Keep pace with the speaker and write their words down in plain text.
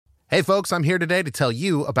Hey folks, I'm here today to tell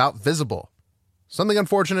you about Visible. Something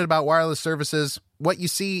unfortunate about wireless services, what you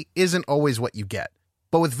see isn't always what you get.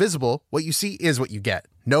 But with Visible, what you see is what you get.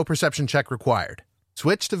 No perception check required.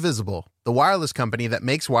 Switch to Visible, the wireless company that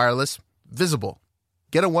makes wireless visible.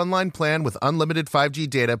 Get a one-line plan with unlimited 5G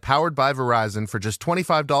data powered by Verizon for just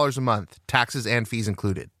 $25 a month, taxes and fees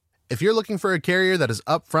included. If you're looking for a carrier that is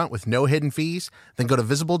upfront with no hidden fees, then go to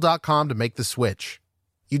Visible.com to make the switch.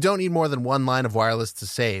 You don't need more than one line of wireless to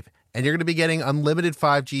save, and you're going to be getting unlimited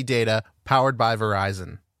 5G data powered by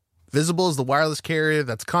Verizon. Visible is the wireless carrier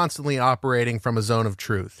that's constantly operating from a zone of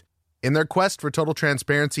truth. In their quest for total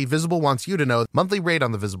transparency, Visible wants you to know the monthly rate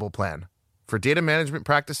on the Visible plan. For data management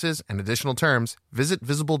practices and additional terms, visit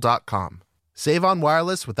Visible.com. Save on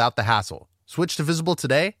wireless without the hassle. Switch to Visible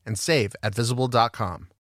today and save at Visible.com.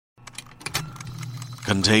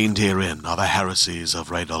 Contained herein are the heresies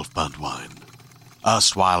of Radolf Burntwine,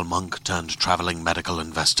 erstwhile monk turned traveling medical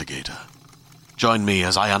investigator. Join me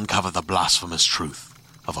as I uncover the blasphemous truth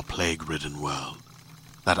of a plague-ridden world,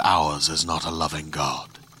 that ours is not a loving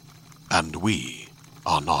God, and we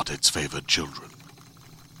are not its favored children.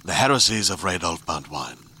 The heresies of Radolf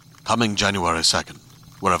Burntwine, coming January 2nd,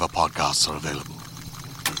 wherever podcasts are available.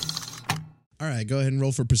 All right, go ahead and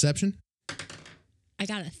roll for perception. I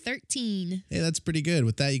got a 13. Hey, that's pretty good.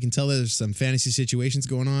 With that, you can tell there's some fantasy situations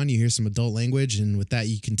going on. You hear some adult language, and with that,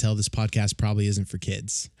 you can tell this podcast probably isn't for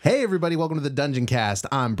kids. Hey everybody, welcome to the Dungeon Cast.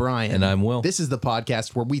 I'm Brian. And I'm Will. This is the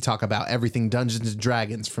podcast where we talk about everything Dungeons &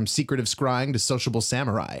 Dragons, from secretive scrying to sociable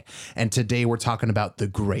samurai. And today we're talking about the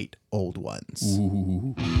Great Old Ones.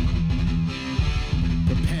 Ooh.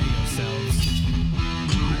 Prepare yourselves.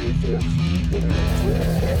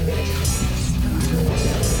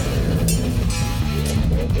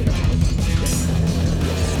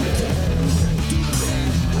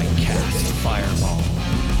 I cast Fireball.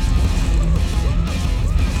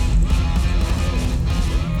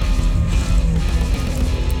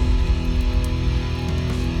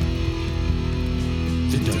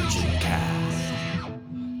 The Dungeon Cast.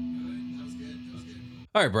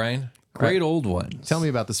 All right, Brian. Great Old Ones. Tell me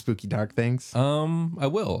about the spooky dark things. I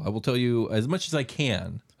will. I will tell you as much as I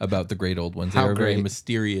can about the Great Old Ones. How They are very great?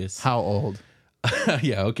 mysterious. How old?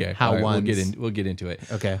 Yeah, okay. How All right, ones? We'll get into it.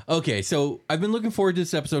 Okay. Okay, so I've been looking forward to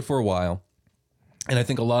this episode for a while. And I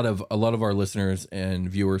think a lot of our listeners and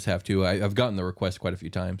viewers have too. I've gotten the request quite a few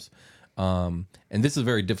times. And this is a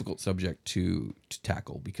very difficult subject to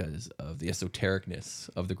tackle because of the esotericness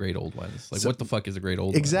of the Great Old Ones. Like, what the fuck is a Great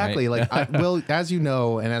Old Exactly. One? Right? Well, as you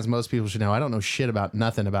know, and as most people should know, I don't know shit about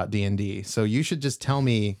nothing about D&D. So you should just tell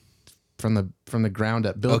me from the ground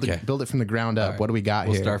up. Build it from the ground up. right. What do we got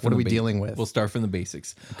here? What are we dealing with? We'll start from the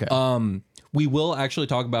basics. Okay. We will actually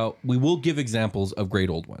we will give examples of Great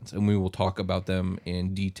Old Ones, and we will talk about them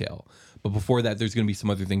in detail. But before that, there's going to be some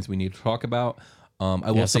other things we need to talk about.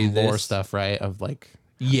 I will say some this. lore stuff, right? Of like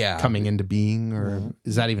coming into being, or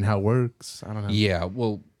is that even how it works? I don't know. Yeah,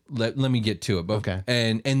 well, let me get to it. But, Okay.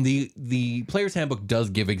 And the player's handbook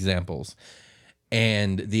does give examples.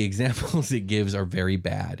 And the examples it gives are very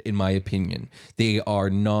bad, in my opinion. They are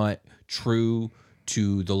not true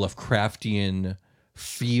to the Lovecraftian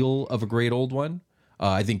feel of a Great Old One.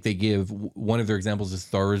 I think they give one of their examples is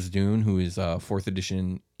Tharizdun, who is a 4th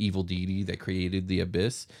edition evil deity that created the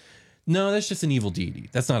Abyss. No, that's just an evil deity.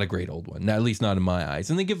 That's not a Great Old One, at least not in my eyes.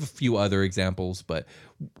 And they give a few other examples, but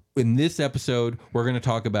in this episode, we're going to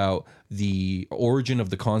talk about the origin of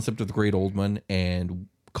the concept of the Great Old One and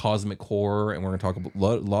cosmic horror, and we're going to talk a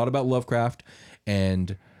lot about Lovecraft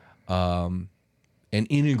and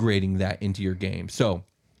integrating that into your game. So,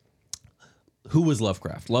 who was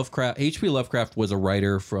Lovecraft? H.P. Lovecraft was a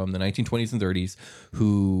writer from the 1920s and 30s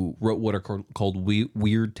who wrote what are called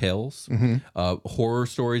weird tales, horror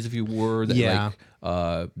stories, if you were, that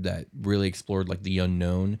that really explored like the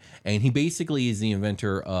unknown. And he basically is the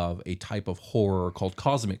inventor of a type of horror called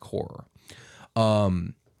cosmic horror.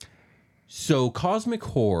 So cosmic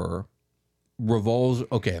horror revolves.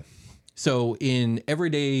 Okay, so in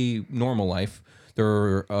everyday normal life, there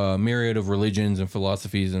are a myriad of religions and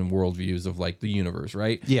philosophies and worldviews of like the universe,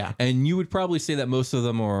 right? Yeah. And you would probably say that most of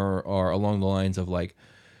them are along the lines of like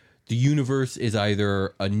the universe is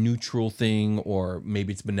either a neutral thing or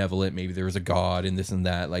maybe it's benevolent, maybe there's a god and this and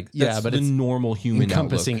that. Like that's but the it's normal human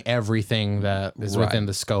encompassing outlook. everything that is Right. within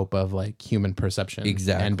the scope of like human perception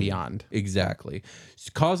and beyond. Exactly.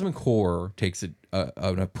 So cosmic horror takes an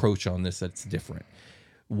approach on this that's different.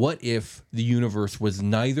 What if the universe was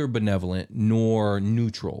neither benevolent nor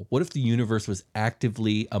neutral? What if the universe was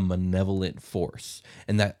actively a malevolent force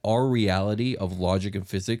and that our reality of logic and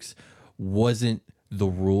physics wasn't the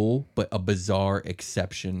rule, but a bizarre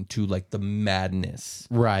exception to like the madness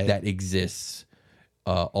Right. that exists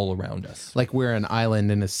all around us. Like we're an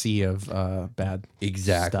island in a sea of bad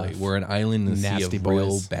Exactly. stuff. We're an island in the sea Nasty of real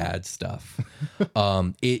boys. bad stuff.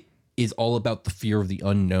 It is all about the fear of the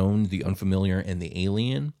unknown, the unfamiliar, and the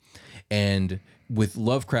alien. And with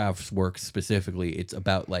Lovecraft's work specifically, it's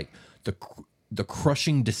about like the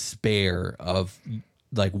crushing despair of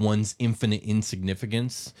like one's infinite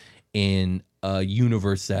insignificance in a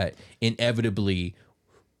universe that inevitably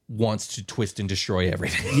wants to twist and destroy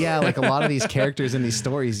everything. Yeah, like a lot of these characters in these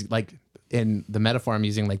stories, like in the metaphor I'm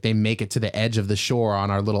using, like they make it to the edge of the shore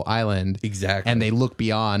on our little island. Exactly. And they look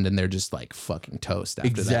beyond and they're just like fucking toast after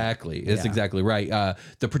Exactly. that. That's exactly right.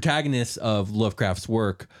 The protagonists of Lovecraft's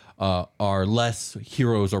work are less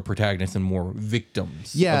heroes or protagonists and more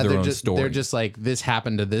victims Yeah, of their they're own just story. they're just like, this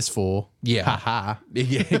happened to this fool. Yeah. Haha.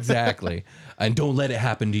 Yeah, exactly. And don't let it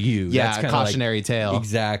happen to you. Yeah, That's kinda cautionary tale.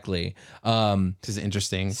 Exactly. Which is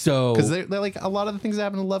interesting. So- because they're like a lot of the things that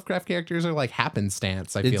happen to Lovecraft characters are like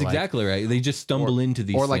happenstance. I feel It's like. exactly right. They just stumble into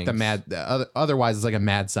these or like the things. mad. Otherwise, it's like a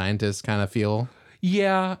mad scientist kind of feel.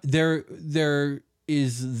 Yeah, there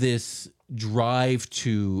is this drive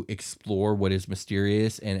to explore what is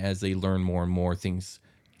mysterious, and as they learn more and more, things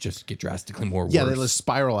just get drastically more Yeah, worse. they just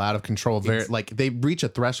spiral out of control. Very like they reach a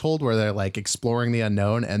threshold where they're like exploring the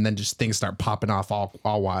unknown, and then just things start popping off all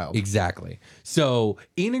wild. Exactly. So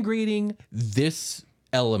integrating this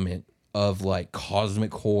element of like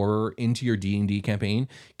cosmic horror into your D&D campaign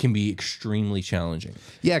can be extremely challenging.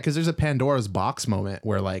 Yeah, because there's a Pandora's box moment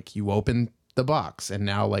where like you open the box and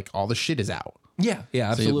now like all the shit is out. Yeah, So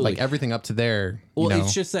absolutely. like everything up to there. Well, you know,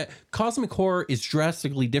 it's just that cosmic horror is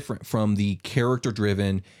drastically different from the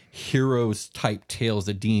character-driven heroes type tales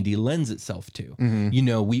that D&D lends itself to. Mm-hmm. You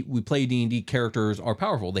know, we play D&D, characters are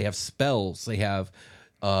powerful. They have spells. They have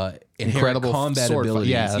inherent Incredible combat sword fight,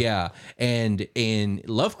 abilities. yeah. And in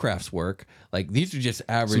Lovecraft's work, like these are just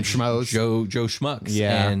average schmoes. Joe schmucks.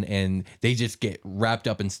 Yeah. And they just get wrapped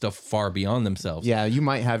up in stuff far beyond themselves. yeah, you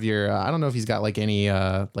might have your. I don't know if he's got like any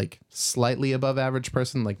like slightly above average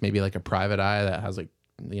person, like maybe like a private eye that has like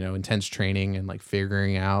intense training and like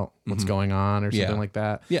figuring out what's going on or something Yeah. like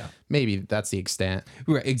that. Yeah. Maybe that's the extent.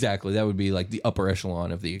 Right, exactly. That would be like the upper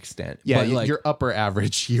echelon of the extent. Yeah, But, like, you're upper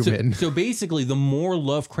average human. So basically, the more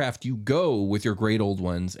Lovecraft you go with your great old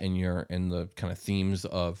ones and the kind of themes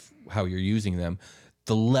of how you're using them,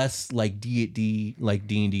 the less like D&D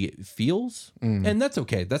it feels, and that's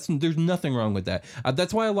okay. There's nothing wrong with that.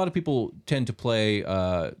 That's why a lot of people tend to play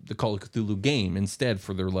the Call of Cthulhu game instead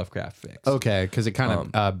for their Lovecraft fix. Okay, because it kind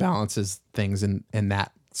of balances things in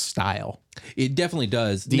that style. It definitely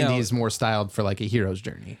does. D&D Now- is more styled for like a hero's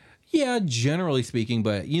journey. Yeah, generally speaking,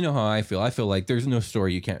 but you know how I feel. I feel like there's no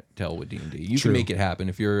story you can't tell with D&D. You True. can make it happen.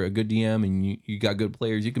 If you're a good DM and you got good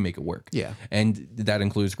players, you can make it work. Yeah. And that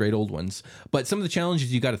includes great old ones. But some of the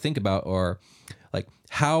challenges you got to think about are like,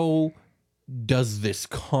 how does this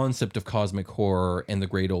concept of cosmic horror and the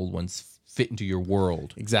great old ones fit into your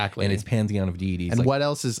world? Exactly. And its pantheon of deities. And like, what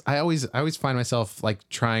else is I always find myself like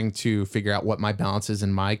trying to figure out what my balance is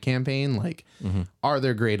in my campaign. Like, are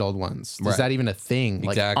there great old ones? Is Right. that even a thing?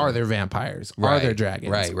 Like, Exactly. are there vampires? Are Right. there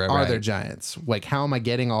dragons? Right, Are there right. giants? Like, how am I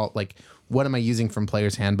getting all like what am I using from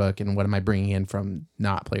Player's Handbook and what am I bringing in from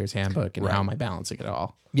not Player's Handbook and how am I balancing it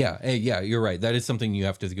all? Yeah, you're right. That is something you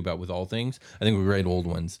have to think about with all things. I think with great old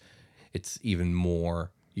ones, it's even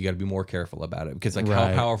more. You got to be more careful about it because, like,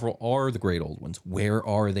 Right. how powerful are the great old ones? Where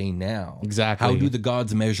are they now? Exactly. How do the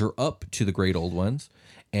gods measure up to the great old ones?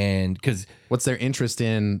 And because What's their interest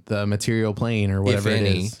in the material plane or whatever if any,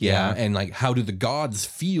 it is? yeah, and like, how do the gods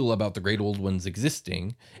feel about the great old ones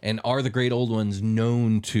existing? And are the great old ones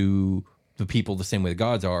known to the people the same way the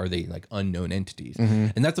gods are? Are they like unknown entities?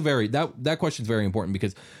 And that's a very that question is very important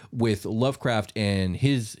because with Lovecraft and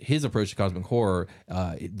his approach to cosmic horror,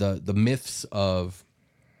 the myths of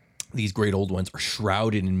these great old ones are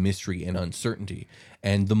shrouded in mystery and uncertainty.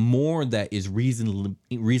 And the more that is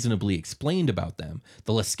reasonably explained about them,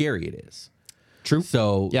 the less scary it is. True.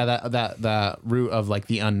 So Yeah, that root of like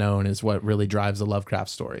the unknown is what really drives the Lovecraft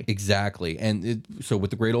story. exactly. And so with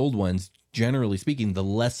the great old ones, generally speaking, the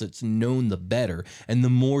less it's known, the better. And the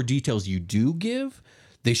more details you do give,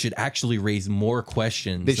 they should actually raise more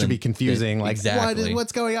questions. They should be confusing. Like, exactly.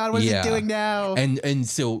 what's going on? What is it doing now? And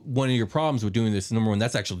so one of your problems with doing this, number one,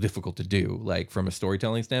 that's actually difficult to do, like from a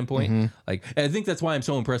storytelling standpoint. Like, and I think that's why I'm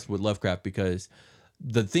so impressed with Lovecraft, because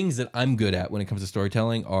the things that I'm good at when it comes to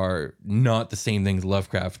storytelling are not the same things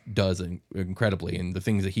Lovecraft does incredibly, and the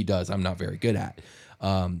things that he does I'm not very good at.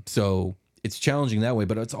 So it's challenging that way,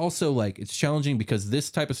 but it's also like it's challenging because this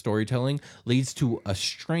type of storytelling leads to a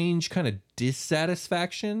strange kind of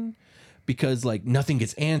dissatisfaction because like nothing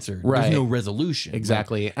gets answered. Right. There's no resolution.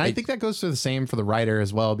 Exactly. Like, And I think that goes to the same for the writer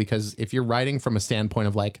as well, because if you're writing from a standpoint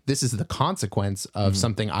of like, this is the consequence of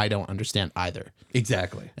something I don't understand either.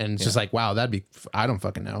 exactly. And it's just like, wow, I don't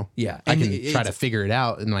fucking know. Yeah. I And can try to figure it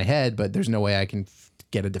out in my head, but there's no way I can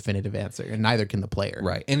get a definitive answer, and neither can the player.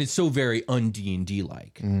 Right. And it's so very un-D&D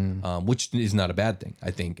like, which is not a bad thing.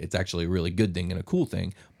 I think it's actually a really good thing and a cool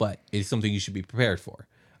thing, but it's something you should be prepared for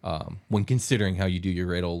when considering how you do your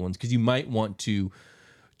great old ones, because you might want to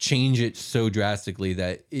change it so drastically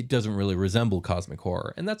that it doesn't really resemble cosmic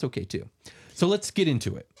horror, and that's okay too. So let's get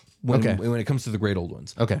into it when it comes to the great old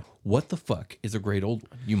ones. Okay. What the fuck is a great old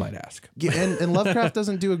one, you might ask? Yeah, and Lovecraft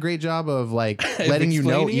doesn't do a great job of like letting you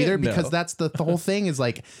know explaining it? either, No. because that's the whole thing is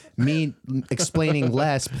like me explaining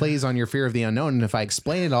less plays on your fear of the unknown. And if I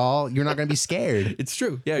explain it all, you're not going to be scared. It's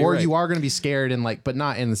true. Yeah. Or you're you right. are going to be scared, and like, but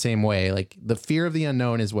not in the same way. Like the fear of the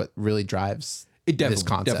unknown is what really drives It this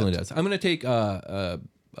concept. definitely does. I'm going to take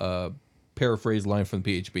paraphrase line from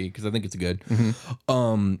the PHP because I think it's good.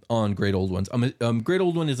 On great old ones. Great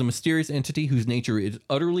old one is a mysterious entity whose nature is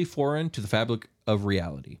utterly foreign to the fabric of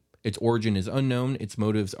reality. Its origin is unknown, its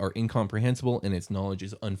motives are incomprehensible, and its knowledge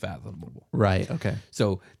is unfathomable. Right. Okay.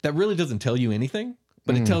 So that really doesn't tell you anything,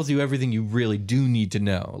 but it tells you everything you really do need to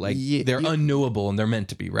know. Like they're unknowable and they're meant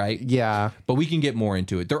to be, right? Yeah. But we can get more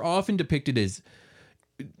into it.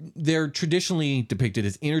 They're traditionally depicted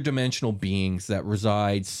as interdimensional beings that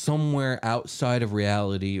reside somewhere outside of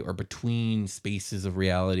reality or between spaces of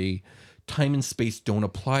reality. Time and space don't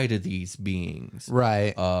apply to these beings.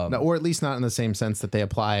 Right. No, or at least not in the same sense that they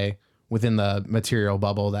apply within the material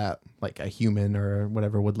bubble that like a human or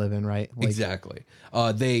whatever would live in, right? Like, Exactly.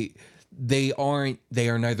 They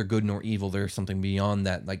are neither good nor evil. There's something beyond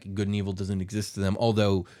that. Like good and evil doesn't exist to them.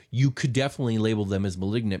 Although you could definitely label them as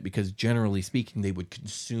malignant because generally speaking, they would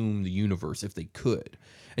consume the universe if they could.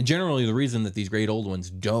 And generally the reason that these great old ones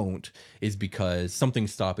don't is because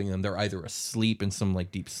something's stopping them. They're either asleep in some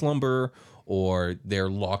like deep slumber or they're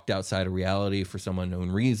locked outside of reality for some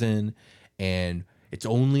unknown reason. And it's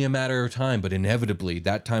only a matter of time, but inevitably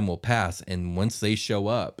that time will pass. And once they show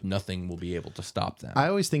up, nothing will be able to stop them. I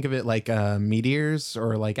always think of it like meteors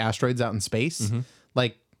or like asteroids out in space.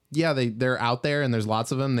 Like, yeah, they're out there and there's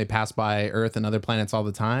lots of them. They pass by Earth and other planets all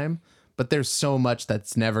the time, but there's so much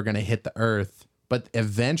that's never going to hit the Earth. But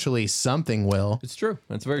eventually something will. It's true.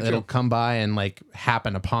 That's very It'll true. come by and like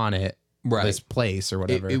happen upon it. Right. This place or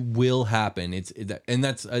whatever. It will happen. And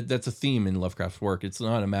that's a theme in Lovecraft's work. It's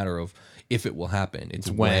not a matter of if it will happen.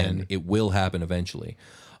 It's when it will happen eventually.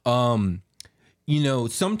 Sometimes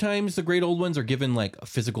the great old ones are given like a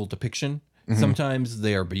physical depiction. Sometimes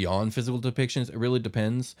they are beyond physical depictions. It really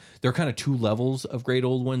depends. There are kind of two levels of great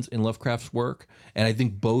old ones in Lovecraft's work, and I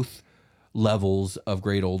think both levels of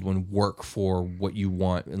great old one work for what you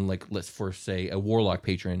want. And like, let's first say a warlock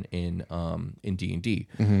patron in D&D.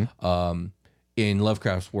 In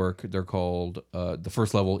Lovecraft's work, they're called the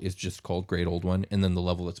first level is just called Great Old One, and then the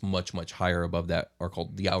level that's much higher above that are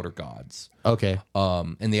called the Outer Gods. Okay.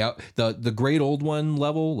 And the Great Old One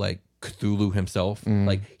level, like Cthulhu himself,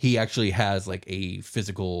 like he actually has like a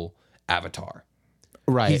physical avatar.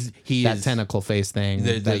 Right. He that is tentacle face thing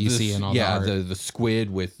that you see in all the art. the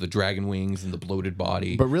squid with the dragon wings and the bloated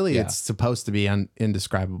body. But really, it's supposed to be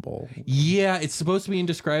indescribable. Yeah, it's supposed to be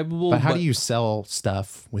indescribable. But how do you sell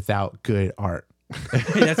stuff without good art?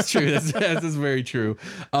 That's true. That's very true.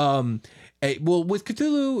 Well, with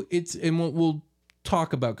Cthulhu, and we'll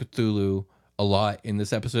talk about Cthulhu a lot in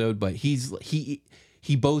this episode, but he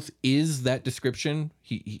both is that description.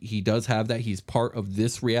 He does have that. He's part of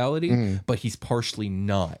this reality, but he's partially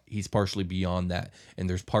not. He's partially beyond that, and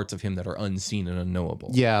there's parts of him that are unseen and unknowable.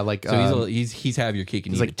 Yeah, like so he's have your cake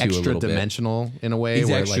and he's eat like it too a extra little bit. dimensional in a way. He's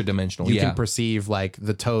where extra like, dimensional. You can perceive like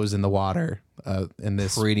the toes in the water in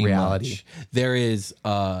this Pretty reality. much. There is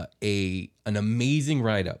an amazing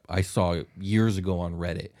write up I saw years ago on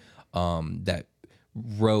Reddit that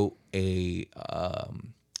wrote a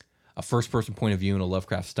first person point of view in a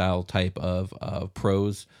Lovecraft style type of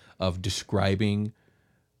prose of describing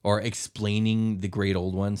or explaining the great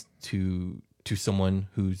old ones to someone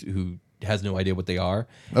who has no idea what they are.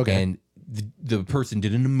 Okay. And the person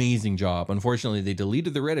did an amazing job. Unfortunately, they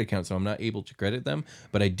deleted the Reddit account, so I'm not able to credit them,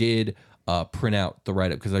 but I did print out the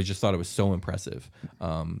write-up because I just thought it was so impressive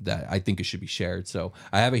that I think it should be shared. So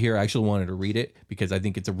I have it here. I actually wanted to read it because I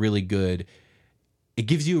think it's it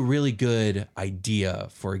gives you a really good idea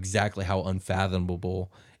for exactly how unfathomable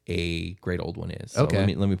a great old one is. So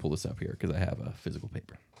Okay. let me pull this up here because I have a physical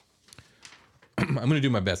paper. I'm going to do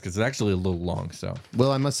my best because it's actually a little long. So,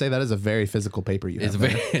 Well, I must say that is a very physical paper you have.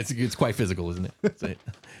 it's quite physical, isn't it?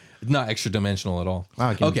 It's not extra dimensional at all.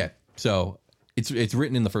 Okay, so it's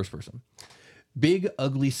written in the first person. Big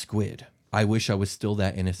ugly squid. I wish I was still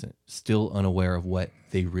that innocent, still unaware of what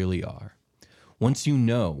they really are. Once you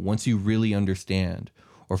know, once you really understand,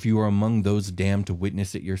 or if you are among those damned to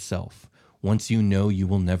witness it yourself, once you know, you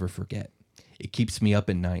will never forget. It keeps me up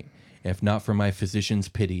at night, and if not for my physician's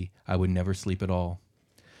pity, I would never sleep at all.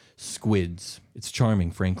 Squids. It's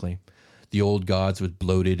charming, frankly. The old gods with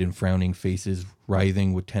bloated and frowning faces,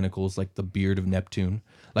 writhing with tentacles like the beard of Neptune,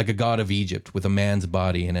 like a god of Egypt with a man's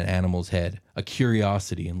body and an animal's head, a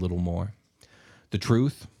curiosity and little more. The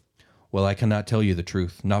truth? Well, I cannot tell you the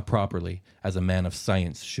truth, not properly, as a man of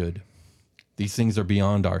science should. These things are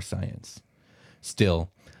beyond our science. Still,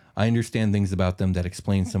 I understand things about them that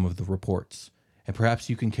explain some of the reports, and perhaps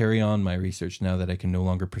you can carry on my research now that I can no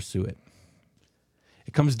longer pursue it.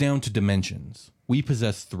 It comes down to dimensions. We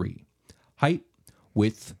possess 3: height,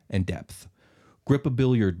 width, and depth. Grip a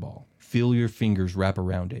billiard ball, feel your fingers wrap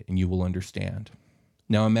around it, and you will understand.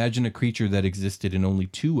 Now imagine a creature that existed in only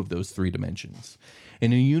 2 of those 3 dimensions,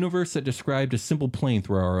 in a universe that described a simple plane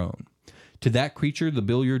through our own. To that creature, the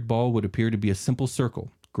billiard ball would appear to be a simple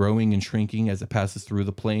circle, growing and shrinking as it passes through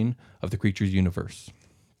the plane of the creature's universe.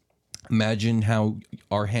 Imagine how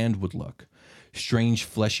our hand would look. Strange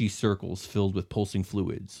fleshy circles filled with pulsing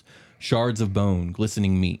fluids, shards of bone,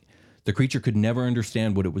 glistening meat. The creature could never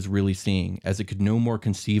understand what it was really seeing, as it could no more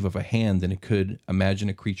conceive of a hand than it could imagine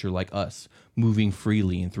a creature like us, moving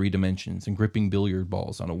freely in 3 dimensions and gripping billiard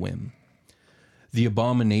balls on a whim. The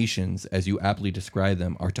abominations, as you aptly describe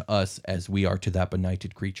them, are to us as we are to that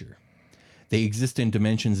benighted creature. They exist in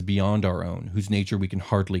dimensions beyond our own, whose nature we can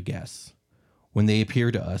hardly guess. When they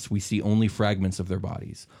appear to us, we see only fragments of their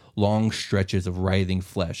bodies, long stretches of writhing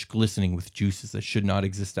flesh, glistening with juices that should not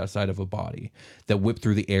exist outside of a body, that whip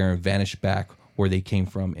through the air and vanish back where they came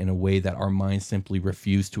from in a way that our minds simply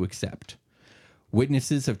refuse to accept.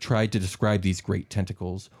 Witnesses have tried to describe these great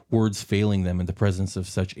tentacles, words failing them in the presence of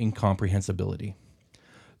such incomprehensibility.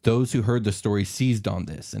 Those who heard the story seized on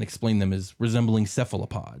this and explained them as resembling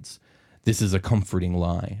cephalopods. This is a comforting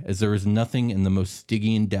lie, as there is nothing in the most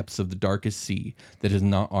Stygian depths of the darkest sea that is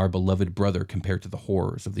not our beloved brother compared to the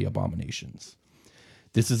horrors of the abominations.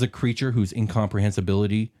 This is a creature whose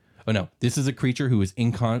incomprehensibly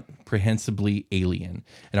alien,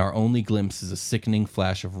 and our only glimpse is a sickening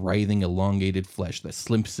flash of writhing, elongated flesh that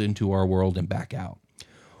slips into our world and back out.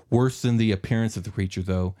 Worse than the appearance of the creature,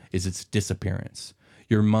 though, is its disappearance.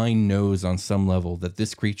 Your mind knows on some level that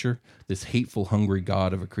this creature, this hateful, hungry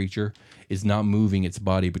god of a creature, is not moving its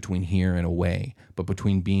body between here and away, but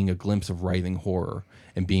between being a glimpse of writhing horror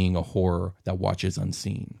and being a horror that watches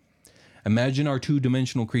unseen. Imagine our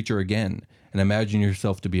 2-dimensional creature again, and imagine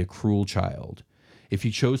yourself to be a cruel child. If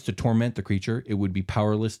you chose to torment the creature, it would be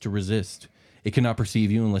powerless to resist. It cannot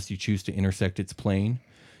perceive you unless you choose to intersect its plane.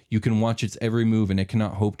 You can watch its every move, and it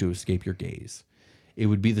cannot hope to escape your gaze. It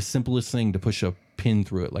would be the simplest thing to push a pin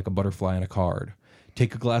through it like a butterfly on a card.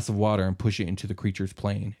 Take a glass of water and push it into the creature's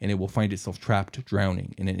plane, and it will find itself trapped,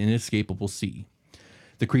 drowning in an inescapable sea.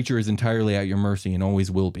 The creature is entirely at your mercy and always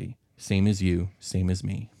will be. Same as you, same as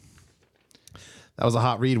me. That was a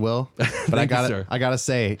hot read, Will. But I gotta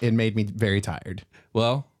say, it made me very tired.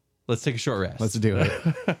 Well, let's take a short rest. Let's do it.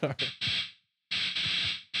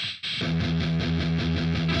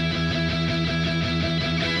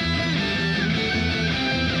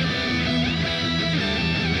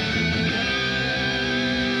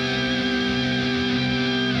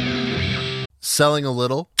 Selling a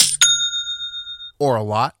little or a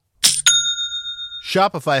lot?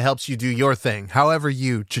 Shopify helps you do your thing, however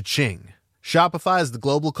you cha-ching. Shopify is the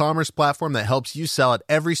global commerce platform that helps you sell at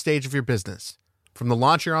every stage of your business. From the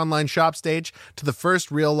launch your online shop stage to the first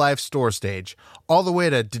real-life store stage, all the way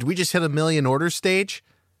to did we just hit 1 million orders stage?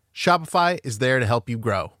 Shopify is there to help you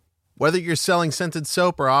grow. Whether you're selling scented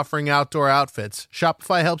soap or offering outdoor outfits,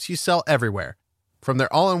 Shopify helps you sell everywhere. From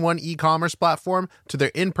their all-in-one e-commerce platform to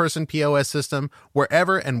their in-person POS system,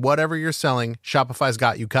 wherever and whatever you're selling, Shopify's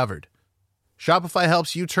got you covered. Shopify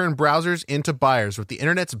helps you turn browsers into buyers with the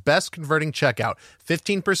internet's best converting checkout,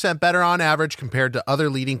 15% better on average compared to other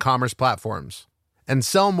leading commerce platforms. And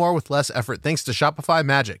sell more with less effort thanks to Shopify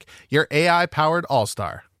Magic, your AI-powered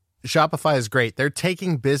all-star. Shopify is great. They're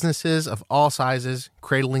taking businesses of all sizes,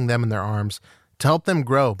 cradling them in their arms, to help them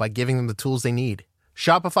grow by giving them the tools they need.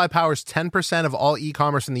 Shopify powers 10% of all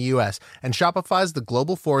e-commerce in the U.S., and Shopify's the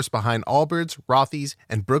global force behind Allbirds, Rothy's,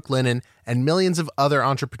 and Brooklinen, and millions of other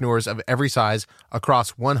entrepreneurs of every size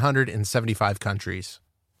across 175 countries.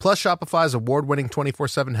 Plus, Shopify's award-winning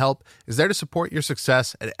 24/7 help is there to support your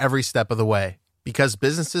success at every step of the way. Because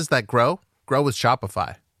businesses that grow with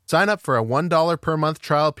Shopify. Sign up for a $1 per month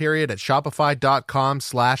trial period at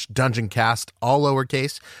shopify.com/dungeoncast, all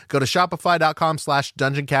lowercase. Go to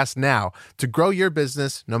shopify.com/dungeoncast now to grow your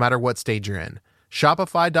business no matter what stage you're in.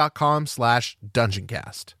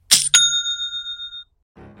 Shopify.com/dungeoncast.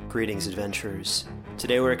 Greetings, adventurers.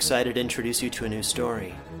 Today we're excited to introduce you to a new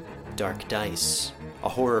story, Dark Dice, a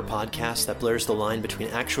horror podcast that blurs the line between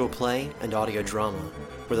actual play and audio drama,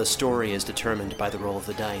 where the story is determined by the roll of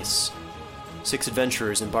the dice. 6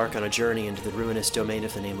 adventurers embark on a journey into the ruinous domain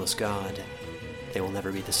of the Nameless God. They will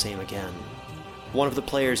never be the same again. One of the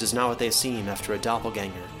players is not what they seem after a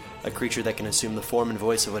doppelganger, a creature that can assume the form and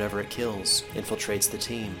voice of whatever it kills, infiltrates the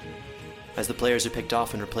team. As the players are picked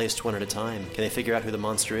off and replaced one at a time, can they figure out who the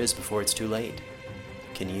monster is before it's too late?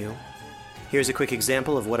 Can you? Here's a quick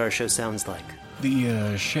example of what our show sounds like.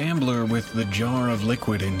 The shambler with the jar of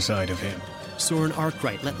liquid inside of him. Soren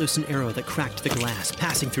Arkwright let loose an arrow that cracked the glass,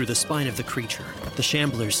 passing through the spine of the creature. The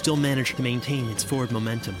shambler still managed to maintain its forward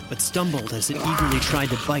momentum, but stumbled as it eagerly tried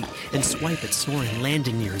to bite and swipe at Soren,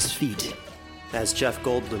 landing near his feet. As Jeff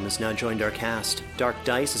Goldblum has now joined our cast, Dark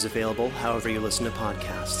Dice is available however you listen to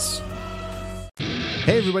podcasts.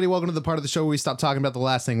 Hey everybody, welcome to the part of the show where we stop talking about the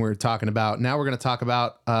last thing we were talking about. Now we're going to talk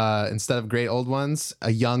about, instead of great old ones,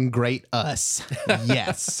 a young great us.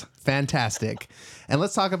 Yes, fantastic. And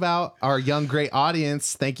let's talk about our young great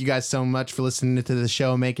audience. Thank you guys so much for listening to the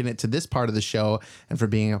show, making it to this part of the show, and for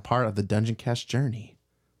being a part of the Dungeon Cast journey.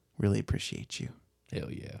 Really appreciate you. Hell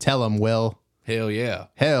yeah. Tell them, Will. Hell yeah.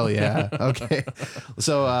 Hell yeah. Okay.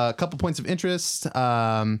 So a couple points of interest.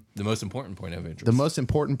 The most important point of interest. The most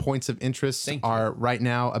important points of interest are right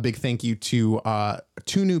now. A big thank you to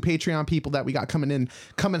 2 new Patreon people that we got coming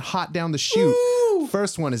hot down the chute. Woo!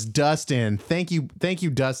 First one is Dustin. Thank you,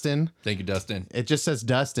 Dustin. Thank you, Dustin. It just says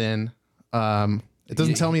Dustin. It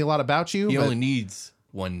doesn't tell me a lot about you. He only needs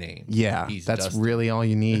one name. Yeah, that's Dustin. Really all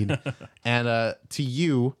you need. And to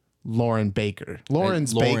you, Lauren Baker.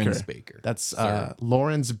 Lawrence Baker. That's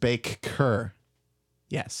Lawrence Baker.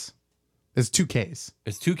 Yes. It's 2 Ks.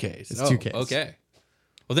 It's 2 Ks. It's 2 Ks. Okay.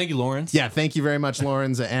 Well, thank you, Lawrence. Yeah, thank you very much,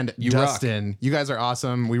 Lawrence and Dustin. Rock. You guys are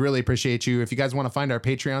awesome. We really appreciate you. If you guys want to find our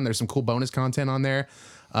Patreon, there's some cool bonus content on there.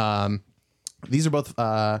 These are both...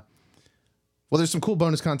 well, there's some cool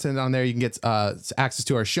bonus content on there. You can get access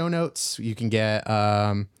to our show notes. You can get...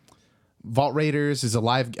 Vault Raiders is a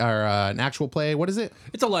live or an actual play. What is it?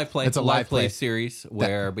 It's a live play. It's a live play series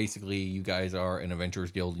where basically you guys are an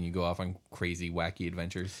adventurers guild and you go off on crazy, wacky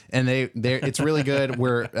adventures. And it's really good.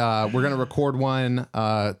 We're gonna record one,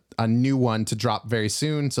 a new one to drop very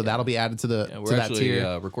soon. So that'll be added to that tier.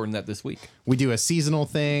 We're recording that this week. We do a seasonal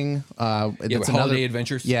thing. It's holiday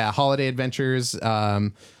adventures. Yeah, holiday adventures.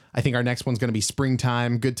 I think our next one's gonna be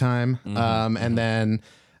springtime, good time. And then.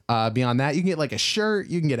 Beyond that, you can get like a shirt,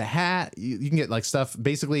 you can get a hat, you can get like stuff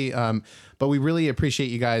basically. But we really appreciate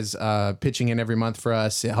you guys pitching in every month for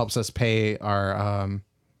us. It helps us pay our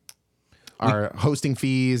hosting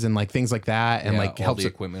fees and like things like that, and like helps the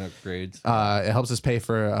equipment upgrades. It helps us pay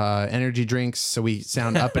for energy drinks, so we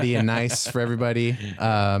sound uppity and nice for everybody.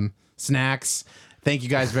 Snacks. Thank you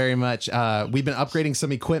guys very much. We've been upgrading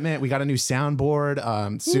some equipment. We got a new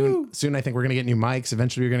soundboard. Soon I think we're gonna get new mics.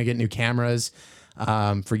 Eventually we're gonna get new cameras.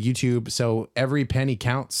 For YouTube. So every penny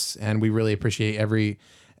counts, and we really appreciate every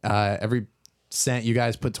cent you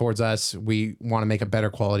guys put towards us. We want to make a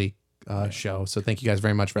better quality show. So thank you guys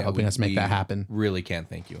very much for helping us make that happen. Really can't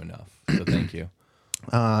thank you enough. So thank you.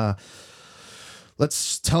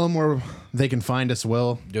 Let's tell them where they can find us,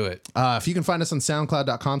 Will. Do it. If you can find us on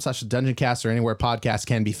soundcloud.com/dungeoncast or anywhere podcasts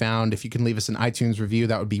can be found. If you can leave us an iTunes review,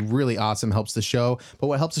 that would be really awesome. Helps the show. But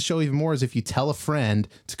what helps the show even more is if you tell a friend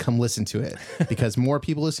to come listen to it. Because more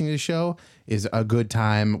people listening to the show is a good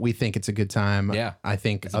time. We think it's a good time. Yeah. I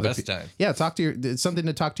think it's the best time. Yeah, it's something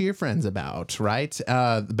to talk to your friends about, right?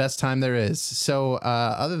 The best time there is. So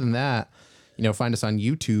other than that, find us on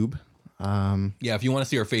YouTube. If you want to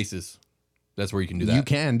see our faces. That's where you can do that. You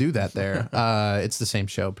can do that there. It's the same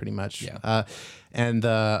show pretty much. Yeah. And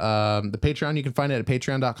the Patreon, you can find it at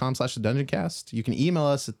patreon.com/thedungeoncast. You can email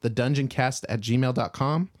us at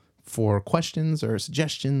thedungeoncast@gmail.com for questions or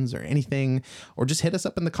suggestions or anything, or just hit us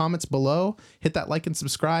up in the comments below. Hit that like and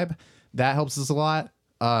subscribe. That helps us a lot.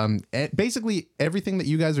 Basically, everything that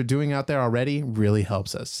you guys are doing out there already really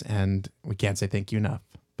helps us, and we can't say thank you enough.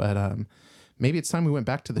 But maybe it's time we went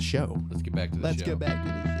back to the show. Let's get back to the show. Let's get back to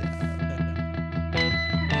the show.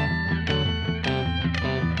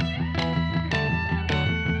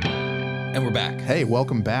 And And we're back. Hey,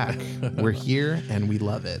 welcome back. We're here and we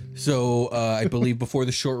love it. So I believe before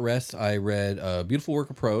the short rest, I read a beautiful work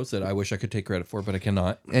of prose that I wish I could take credit for, but I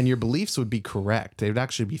cannot. And your beliefs would be correct. They would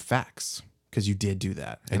actually be facts because you did do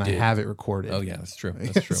that. And I have it recorded. Oh, yeah, that's true.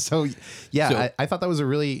 That's true. So, I thought that was a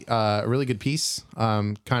really good piece.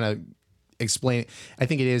 Kind of explain. I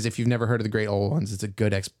think it is. If you've never heard of the Great Old Ones, it's a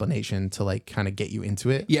good explanation to like kind of get you into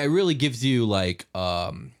it. Yeah, it really gives you like...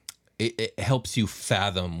 It helps you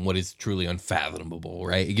fathom what is truly unfathomable,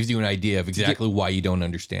 right? It gives you an idea of exactly why you don't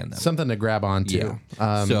understand them. Something to grab onto.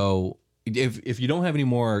 Yeah. So if you don't have any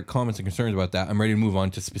more comments and concerns about that, I'm ready to move on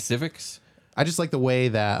to specifics. I just like the way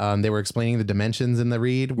that they were explaining the dimensions in the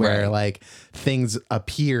read, where like things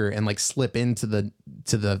appear and like slip into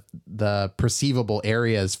the perceivable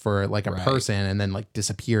areas for like a person, and then like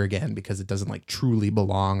disappear again because it doesn't like truly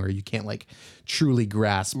belong, or you can't like truly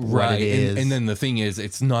grasp what it is. And then the thing is,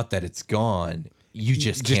 it's not that it's gone. You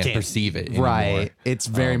just can't perceive it anymore. Right. It's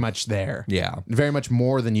very much there. Yeah. Very much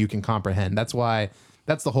more than you can comprehend. That's why.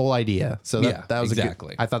 That's the whole idea. So that was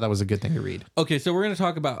exactly. I thought that was a good thing to read. Okay, so we're going to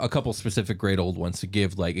talk about a couple specific Great Old Ones to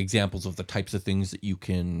give like examples of the types of things that you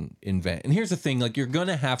can invent. And here's the thing, like you're going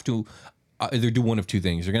to have to either do one of two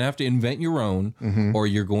things. You're going to have to invent your own, or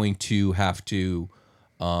you're going to have to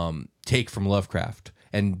take from Lovecraft.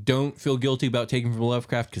 And don't feel guilty about taking from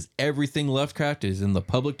Lovecraft because everything Lovecraft is in the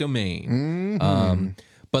public domain.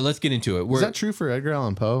 But let's get into it. Is that true for Edgar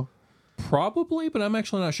Allan Poe? Probably, but I'm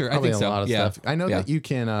actually not sure. Probably I think a lot of stuff. I know that you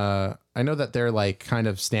can. I know that they're like kind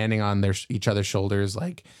of standing on each other's shoulders,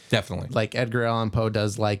 like definitely. Like Edgar Allan Poe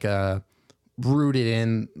does, like rooted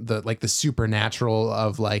in the supernatural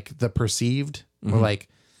of like the perceived, or like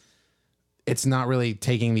it's not really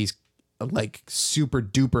taking these like super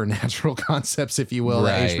duper natural concepts, if you will,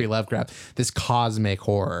 that H.P. Lovecraft, this cosmic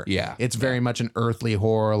horror. Yeah. It's very much an earthly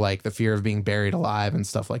horror, like the fear of being buried alive and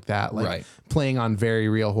stuff like that. Like playing on very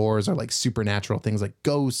real horrors, or like supernatural things like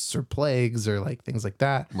ghosts or plagues or like things like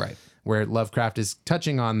that. Right. Where Lovecraft is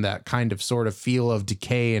touching on that kind of sort of feel of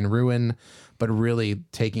decay and ruin, but really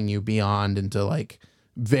taking you beyond into like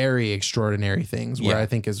very extraordinary things, where I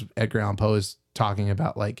think as Edgar Allan Poe is talking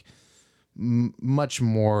about like much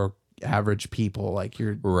more average people, like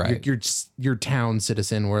your town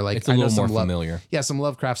citizen, where like it's a little more familiar. Some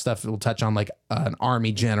Lovecraft stuff will touch on like an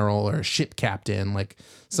army general or a ship captain, like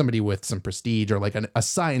somebody with some prestige, or like a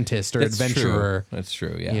scientist or adventurer. That's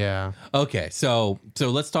true. Yeah. Okay, so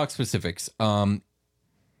let's talk specifics. I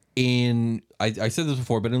said this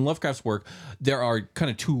before, but in Lovecraft's work, there are kind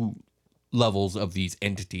of two levels of these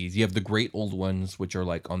entities. You have the Great Old Ones, which are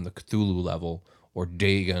like on the Cthulhu level or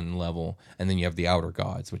Dagon level, and then you have the Outer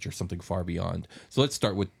Gods, which are something far beyond. So let's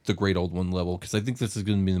start with the Great Old One level, because I think this is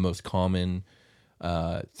going to be the most common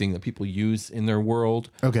thing that people use in their world.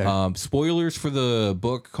 Okay. Spoilers for the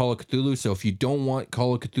book Call of Cthulhu, so if you don't want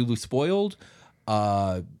Call of Cthulhu spoiled,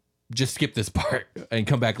 just skip this part and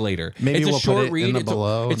come back later. Maybe it's a we'll short put it read. in the It's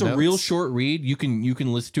below it's a notes. real short read. You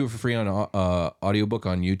can listen to it for free on audiobook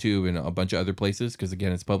on YouTube and a bunch of other places, because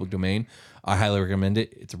again, it's public domain. I highly recommend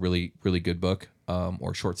it. It's a really, really good book,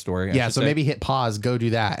 or short story. I should say. Maybe hit pause, go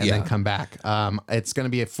do that, and then come back. It's going to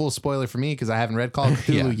be a full spoiler for me because I haven't read Call of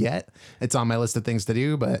Cthulhu yet. It's on my list of things to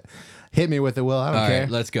do, but hit me with it, Will. I don't care. All right,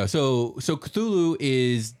 let's go. So Cthulhu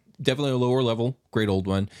is definitely a lower level, Great Old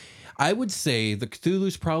One. I would say the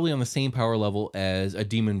Cthulhu's probably on the same power level as a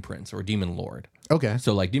demon prince or demon lord. Okay.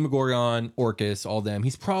 So like Demogorgon, Orcus, all them,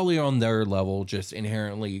 he's probably on their level, just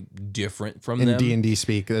inherently different from them. In D&D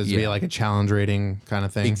speak, this would be like a challenge rating kind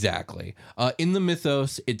of thing. Exactly. In the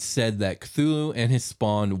mythos, it's said that Cthulhu and his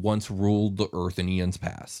spawn once ruled the earth in eons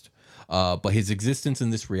past. But his existence in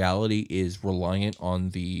this reality is reliant on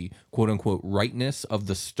the quote-unquote rightness of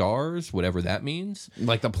the stars, whatever that means.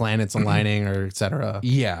 Like the planets aligning or et cetera.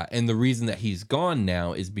 Yeah, and the reason that he's gone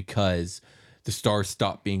now is because the stars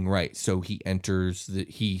stopped being right. So he enters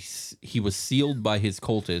he was sealed by his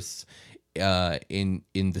cultists in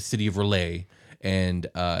the city of Relay, and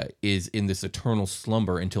is in this eternal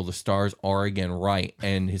slumber until the stars are again right,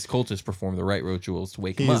 and his cultists perform the right rituals to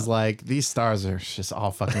wake him up. He's like, these stars are just all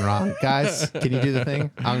fucking wrong. Guys, can you do the thing?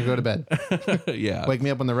 I'm going to go to bed. Yeah. Wake me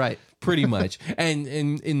up when they're right. Pretty much. And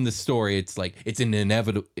in the story, it's like it's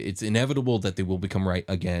inevitable that they will become right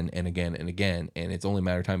again and again and again, and it's only a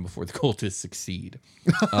matter of time before the cultists succeed.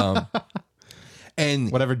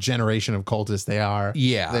 And whatever generation of cultists they are,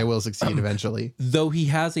 they will succeed eventually. Though he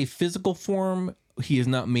has a physical form, he is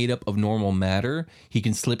not made up of normal matter. He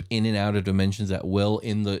can slip in and out of dimensions at will.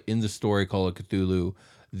 In the story called Cthulhu,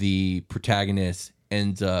 the protagonist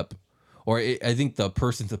ends up, I think the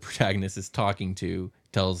person the protagonist is talking to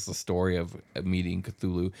tells the story of meeting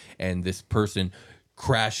Cthulhu, and this person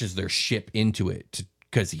crashes their ship into it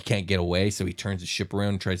because he can't get away. So he turns the ship around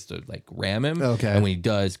and tries to like ram him. Okay. And when he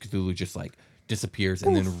does, Cthulhu just like disappears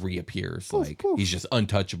and then reappears. He's just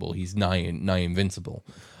untouchable. He's nigh invincible.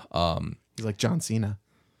 He's like John Cena.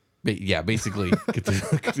 Yeah, basically,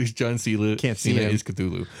 Cthulhu, John Cena, Can't see him. is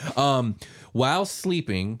Cthulhu. While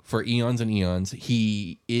sleeping for eons and eons,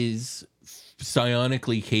 he is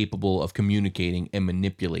psionically capable of communicating and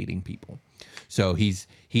manipulating people. So he's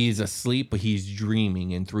asleep, but he's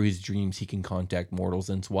dreaming, and through his dreams, he can contact mortals,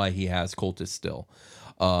 and it's why he has cultists still.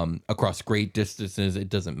 Across great distances, it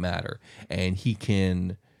doesn't matter, and he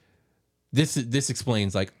can. This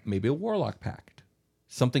explains like maybe a warlock pact.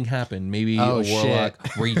 Something happened. Maybe a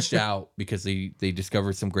warlock reached out because they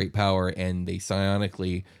discovered some great power and they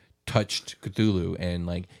psionically touched Cthulhu and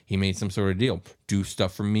like he made some sort of deal. Do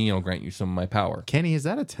stuff for me, I'll grant you some of my power. Kenny, is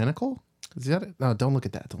that a tentacle? Is that no, don't look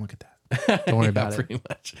at that. Don't look at that. Don't worry about it. Pretty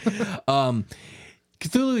much.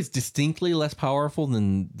 Cthulhu is distinctly less powerful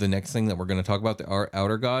than the next thing that we're going to talk about, the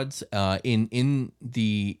outer gods. In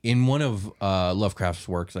one of Lovecraft's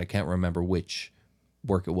works, I can't remember which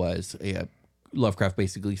work it was. Lovecraft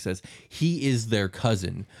basically says he is their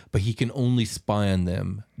cousin, but he can only spy on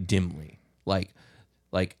them dimly. Like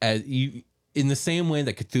as you, in the same way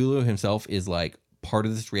that Cthulhu himself is like part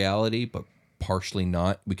of this reality, but partially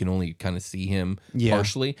not. We can only kind of see him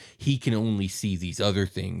partially. He can only see these other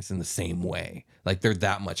things in the same way. Like they're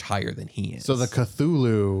that much higher than he is. So the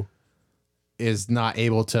Cthulhu is not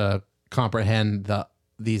able to comprehend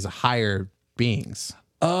these higher beings.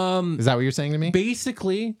 Is that what you're saying to me?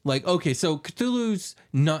 Basically, like, okay, so Cthulhu's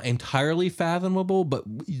not entirely fathomable, but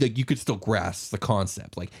like you could still grasp the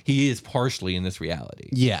concept. Like he is partially in this reality.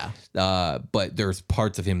 Yeah. But there's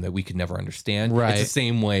parts of him that we could never understand. Right. It's the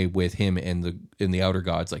same way with him and the outer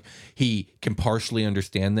gods. Like he can partially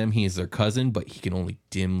understand them. He is their cousin, but he can only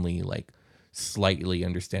dimly, like slightly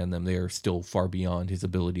understand them. They are still far beyond his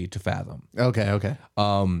ability to fathom. Okay.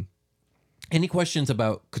 Any questions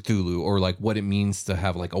about Cthulhu or like what it means to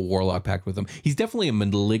have like a warlock pact with him? He's definitely a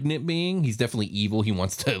malignant being. He's definitely evil. He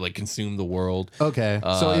wants to like consume the world. Okay.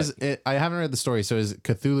 So is it, I haven't read the story. So is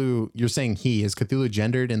Cthulhu, you're saying is Cthulhu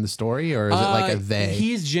gendered in the story or is it like a they?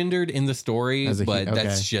 He's gendered in the story, but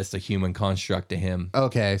that's just a human construct to him.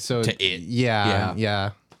 Okay. So to it. Yeah.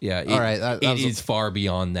 All right. It is far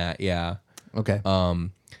beyond that. Yeah. Okay.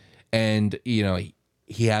 And you know,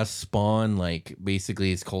 he has spawn, like basically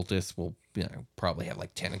his cultists will probably have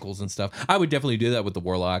like tentacles and stuff. I would definitely do that with the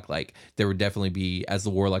warlock. Like there would definitely be, as the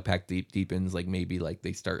warlock pack deepens, like maybe like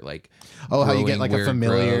they start like how you get like a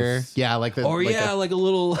familiar growths. like the like a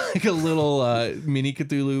little mini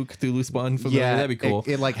Cthulhu spawn familiar. That'd be cool.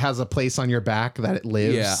 It like has a place on your back that it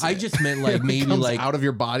lives. Yeah, I just meant like maybe comes like out of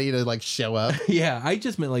your body to like show up. Yeah, I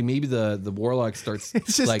just meant like maybe the warlock starts.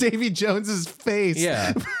 It's just like, Davy Jones's face.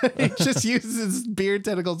 Yeah, he just uses his beard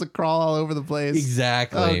tentacles to crawl all over the place.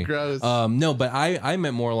 Exactly. Oh, gross. No, but I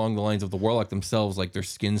meant more along the lines of the warlock themselves. Like their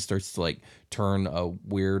skin starts to like turn a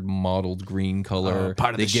weird mottled green color.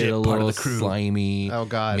 They get a little slimy. Oh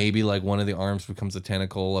god. Maybe like one of the arms becomes a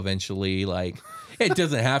tentacle eventually. Like it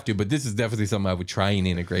doesn't have to, but this is definitely something I would try and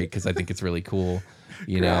integrate because I think it's really cool.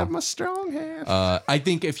 Grab my strong hand. I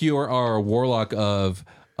think if you are a warlock of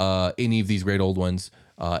any of these great old ones,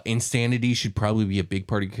 insanity should probably be a big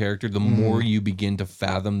part of your character. The more you begin to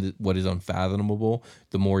fathom what is unfathomable,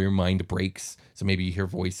 the more your mind breaks. So maybe you hear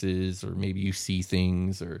voices, or maybe you see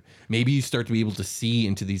things, or maybe you start to be able to see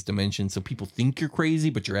into these dimensions. So people think you're crazy,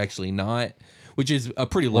 but you're actually not, which is a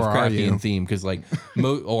pretty Lovecraftian theme. Because like,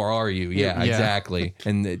 or are you? Yeah, exactly.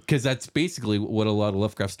 And because that's basically what a lot of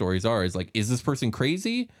Lovecraft stories are. Is like, is this person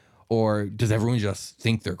crazy, or does everyone just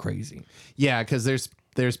think they're crazy? Yeah, because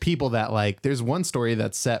there's people that like, there's one story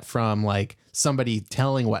that's set from like somebody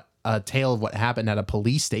telling a tale of what happened at a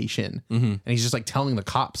police station, and he's just like telling the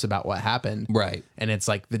cops about what happened, right? And it's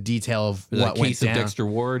like the detail of what went down. Dexter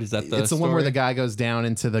Ward, is that the? It's the one where the guy goes down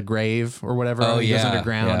into the grave or whatever. Oh, he goes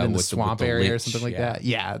underground in the swamp the area lich, or something like that.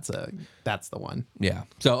 Yeah, that's the one. Yeah.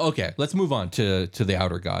 So okay, let's move on to the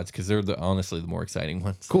outer gods because they're honestly the more exciting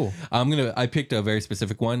ones. Cool. I picked a very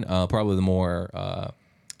specific one, probably the more.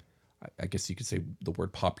 I guess you could say the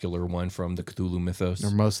word popular one from the Cthulhu mythos.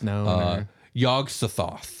 Or most known.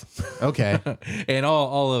 Yog-Sothoth. Okay. And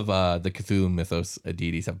all of the Cthulhu mythos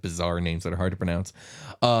deities have bizarre names that are hard to pronounce.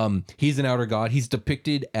 He's an outer god. He's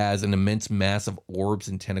depicted as an immense mass of orbs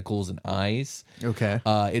and tentacles and eyes. Okay.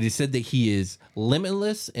 It is said that he is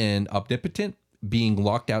limitless and omnipotent, being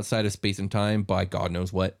locked outside of space and time by God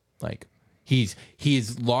knows what. Like he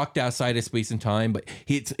is locked outside of space and time, but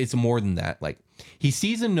it's more than that. Like he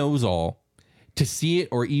sees and knows all, to see it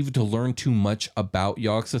or even to learn too much about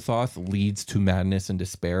Yog-Sothoth leads to madness and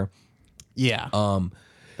despair. Yeah.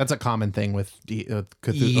 That's a common thing with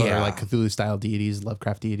Cthulhu or like Cthulhu style deities,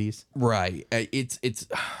 Lovecraft deities. Right.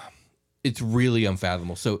 It's really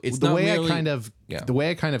unfathomable. So it's the not way really, the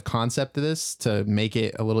way I kind of concepted this to make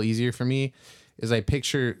it a little easier for me is I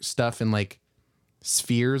picture stuff in like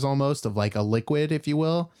spheres almost of like a liquid, if you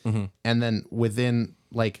will. Mm-hmm. And then within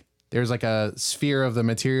like there's like a sphere of the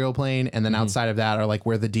material plane, and then outside of that are like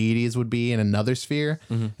where the deities would be in another sphere.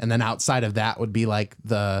 And then outside of that would be like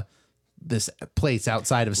this place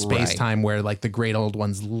outside of space time where like the great old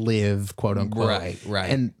ones live, quote unquote. Right.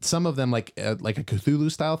 And some of them like a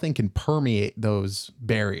Cthulhu style thing can permeate those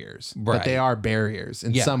barriers, but they are barriers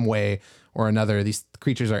in some way or another. These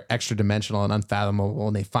creatures are extra dimensional and unfathomable,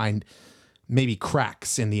 and they find maybe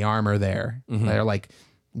cracks in the armor there. They're like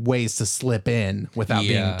ways to slip in without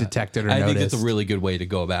being detected or noticed. I think that's a really good way to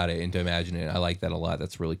go about it and to imagine it. I like that a lot.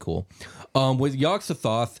 That's really cool. With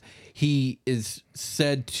Yog-Sothoth, he is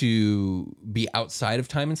said to be outside of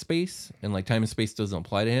time and space, and like time and space doesn't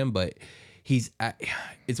apply to him, but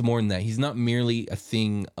it's more than that. He's not merely a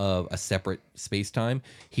thing of a separate space-time.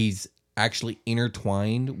 He's actually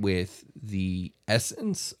intertwined with the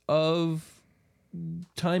essence of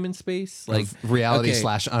time and space, like reality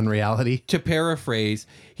 / unreality. To paraphrase,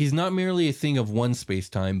 he's not merely a thing of one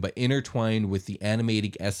space-time, but intertwined with the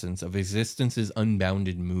animating essence of existence's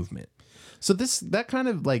unbounded movement. So that kind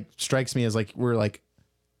of like strikes me as like we're like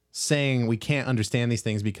saying we can't understand these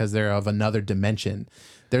things because they're of another dimension.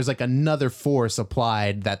 There's like another force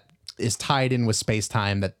applied that is tied in with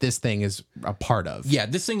space-time that this thing is a part of. Yeah,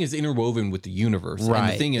 this thing is interwoven with the universe. Right.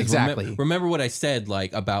 And the thing is, exactly. Remember what I said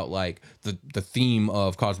like about like the theme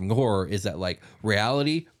of cosmic horror is that like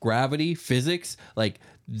reality, gravity, physics, like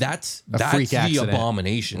that's the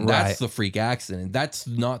abomination. Right. That's the freak accident. That's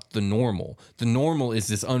not the normal. The normal is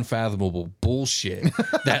this unfathomable bullshit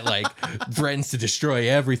that like threatens to destroy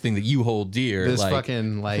everything that you hold dear. This like,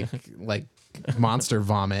 fucking like monster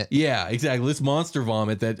vomit. Yeah, exactly. This monster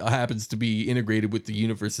vomit that happens to be integrated with the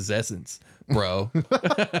universe's essence, bro.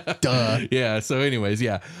 Duh. Yeah. So, anyways,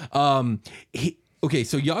 yeah. So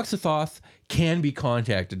Yog-Sothoth can be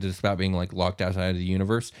contacted just about being like locked outside of the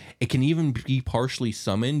universe. It can even be partially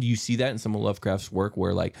summoned. You see that in some of Lovecraft's work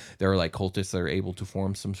where like there are like cultists that are able to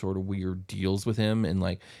form some sort of weird deals with him, and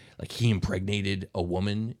like he impregnated a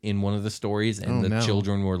woman in one of the stories, and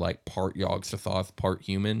children were like part Yog-Sothoth, part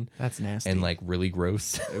human. That's nasty. And like really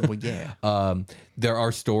gross. Well, yeah. There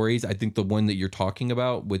are stories. I think the one that you're talking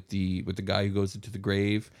about with the guy who goes into the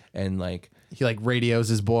grave and like he like radios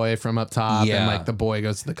his boy from up top, Yeah. and like the boy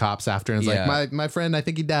goes to the cops after and is Yeah. like, my friend, I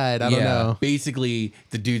think he died. I don't know. Basically,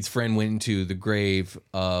 the dude's friend went into the grave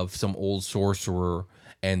of some old sorcerer,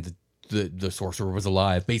 and the sorcerer was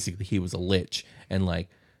alive. Basically, he was a lich, and like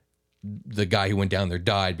the guy who went down there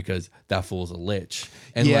died because that fool's a lich.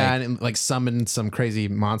 And and like summoned some crazy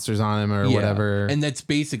monsters on him or whatever. And that's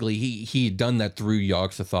basically he had done that through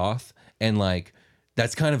Yog-Sothoth, and like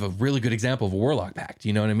that's kind of a really good example of a warlock pact.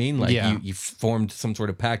 You know what I mean? Like you formed some sort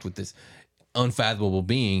of pact with this unfathomable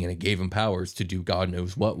being, and it gave him powers to do God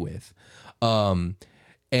knows what with. And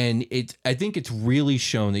I think it's really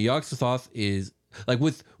shown that Yog-Sothoth is like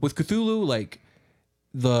with Cthulhu, like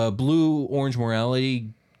the blue-orange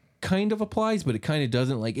morality kind of applies, but it kind of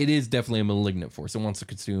doesn't. Like it is definitely a malignant force. It wants to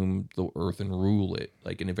consume the earth and rule it,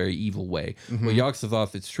 like in a very evil way. With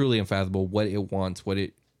Yog-Sothoth, it's truly unfathomable. What it wants, what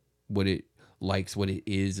it likes, what it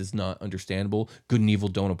is not understandable. Good and evil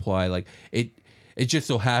don't apply. Like it just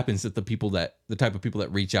so happens that the type of people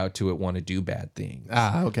that reach out to it want to do bad things.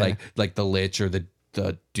 Okay. Like the lich or the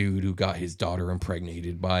dude who got his daughter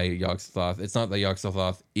impregnated by Yog-Sothoth. It's not that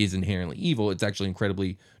Yog-Sothoth is inherently evil. It's actually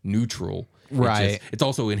incredibly neutral. Right. It's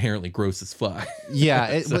also inherently gross as fuck.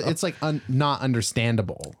 Yeah. But it's like not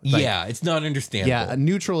understandable. Like, yeah. It's not understandable. Yeah.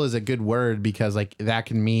 Neutral is a good word because like that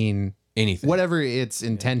can mean anything, whatever its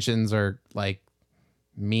intentions or like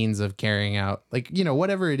means of carrying out, like, you know,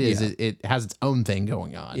 whatever it is, it has its own thing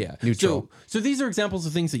going on. Yeah. Neutral. So these are examples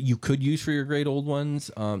of things that you could use for your great old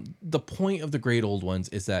ones. The point of the great old ones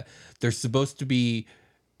is that they're supposed to be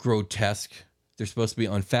grotesque. They're supposed to be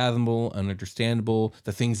unfathomable, ununderstandable.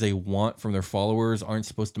 The things they want from their followers aren't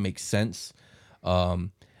supposed to make sense.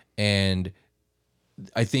 And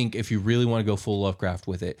I think if you really want to go full Lovecraft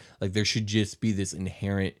with it, like there should just be this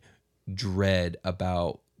inherent dread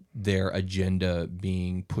about their agenda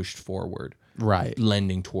being pushed forward, right?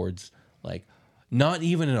 Lending towards like not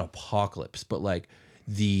even an apocalypse, but like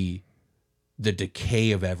the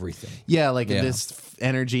decay of everything. Yeah, like this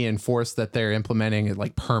energy and force that they're implementing, it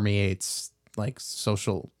like permeates like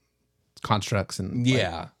social constructs and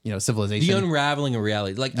Yeah. civilization. The unraveling of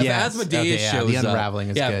reality. Like if Yes. Asmodeus Okay, yeah, shows the up. unraveling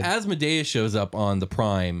is If good. Asmodeus shows up on the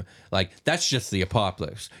Prime, like that's just the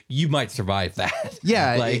apocalypse. You might survive that.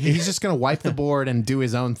 Yeah, like he's just gonna wipe the board and do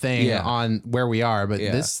his own thing Yeah. on where we are. But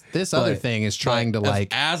Yeah. this other But- thing is trying to but if like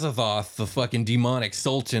Azathoth, the fucking demonic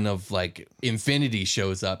sultan of like infinity,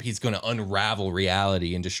 shows up, he's going to unravel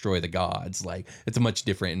reality and destroy the gods. Like it's a much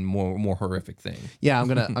different and more horrific thing. I'm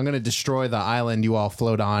gonna destroy the island you all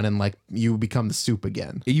float on and like you become the soup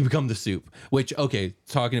again. You become the soup. Which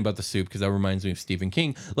talking about the soup because that reminds me of Stephen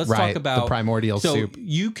King. Let's Right, talk about the primordial soup.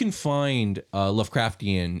 You can find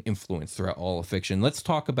Lovecraftian influence throughout all of fiction. Let's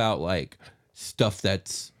talk about like stuff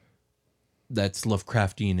that's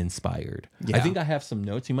Lovecraftian inspired. Yeah. I think I have some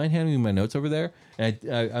notes. You mind handing me my notes over there? And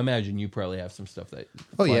I imagine you probably have some stuff that.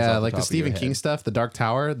 Oh flies yeah, off like top the of your Stephen head. King stuff, the Dark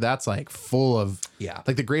Tower. That's like full of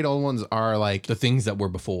like the great old ones are like the things that were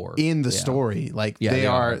before in the story. Like they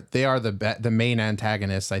are the main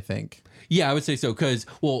antagonists. I think. Yeah, I would say so because,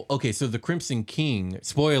 so the Crimson King,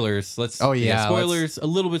 spoilers, spoilers, a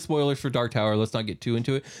little bit spoilers for Dark Tower, let's not get too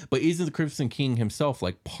into it, but isn't the Crimson King himself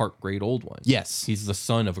like part Great Old One? Yes. He's the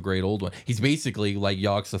son of a Great Old One. He's basically like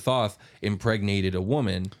Yog-Sothoth impregnated a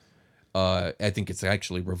woman. I think it's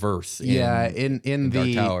actually reverse. In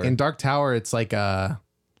Dark Tower. in Dark Tower, it's like a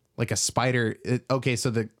spider.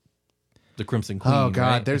 So The Crimson Queen. oh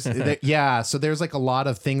god, right? so there's like a lot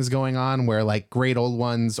of things going on where like great old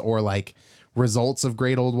ones or like results of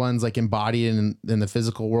great old ones like embodied in the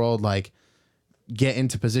physical world like get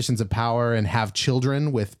into positions of power and have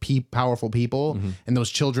children with powerful people, and those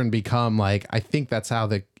children become like, I think that's how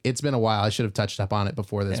it's been a while. I should have touched up on it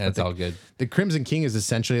before this. Yeah, it's all good. The Crimson King is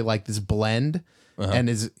essentially like this blend. And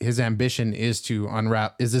his ambition is to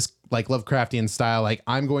is this like Lovecraftian style, like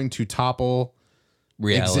I'm going to topple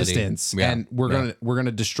Reality. existence, Yeah. and we're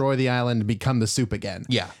gonna destroy the island and become the soup again.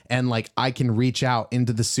 Yeah. And like I can reach out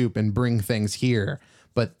into the soup and bring things here,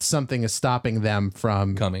 but something is stopping them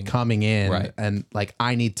from coming in. Right. And like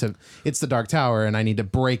it's the Dark Tower and I need to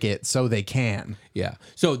break it so they can. Yeah.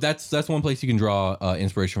 So that's one place you can draw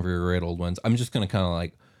inspiration for your great old ones. I'm just gonna kind of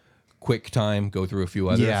like quick time go through a few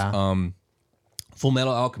others. Yeah. Full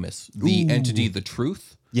Metal Alchemist, the entity, the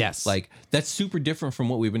truth. Yes. Like that's super different from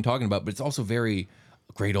what we've been talking about, but it's also very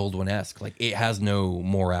Great Old One-esque. Like it has no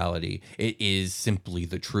morality. It is simply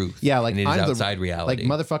the truth. Yeah, like and it is I'm outside reality.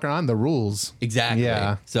 Like motherfucker, I'm the rules. Exactly.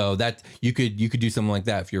 Yeah. So that you could do something like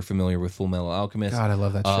that if you're familiar with Full Metal Alchemist. God, I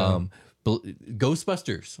love that show.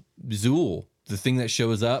 Ghostbusters, Zool, the thing that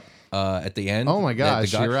shows up at the end. Oh my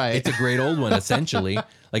gosh, you're right. It's a great old one, essentially.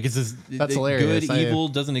 Like it's this. That's hilarious. Good, evil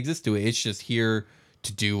doesn't exist to it. It's just here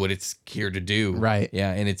to do what it's here to do. Right.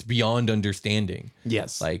 Yeah, and it's beyond understanding.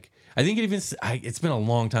 Yes. Like I think it's been a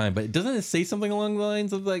long time, but doesn't it say something along the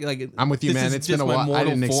lines of like I'm with you, this man. is It's just been a my while. I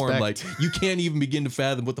mortal didn't form. expect- Like you can't even begin to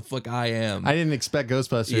fathom what the fuck I am. I didn't expect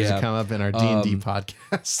Ghostbusters to come up in our D&D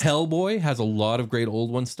podcast. Hellboy has a lot of great old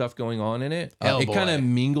one stuff going on in it. It Hellboy. kind of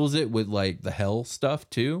mingles it with like the hell stuff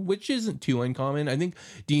too, which isn't too uncommon. I think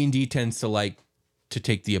D&D tends to like to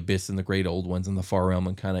take the abyss and the great old ones and the far realm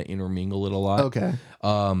and kind of intermingle it a lot. Okay.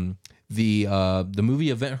 The movie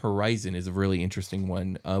Event Horizon is a really interesting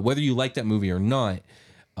one. Whether you like that movie or not,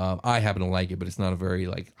 I happen to like it, but it's not a very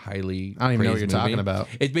like highly. I don't even know what praised you're movie. talking about.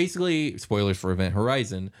 It's basically spoilers for Event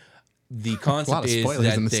Horizon. The A lot concept of is spoilers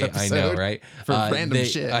that in this I episode know, right? for random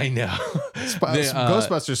shit. I know.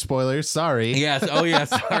 Ghostbusters spoilers. Sorry. Yes. Oh, yeah.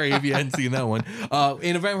 Sorry if you hadn't seen that one.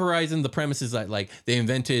 In Event Horizon, the premise is that like they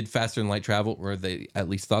invented faster than light travel, or they at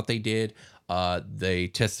least thought they did. They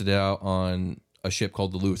tested it out on a ship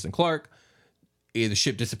called the Lewis and Clark. The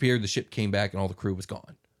ship disappeared. The ship came back, and all the crew was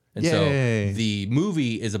gone. And Yay. so the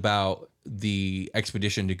movie is about the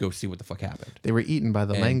expedition to go see what the fuck happened. They were eaten by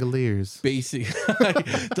the Langoliers. Basic,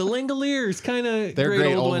 the Langoliers, kind of They're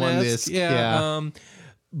great old one-esque. one-esque. Yeah.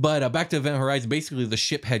 But back to Event Horizon, basically the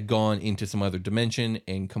ship had gone into some other dimension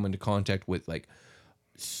and come into contact with like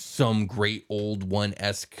some great old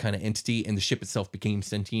one-esque kind of entity, and the ship itself became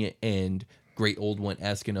sentient and great old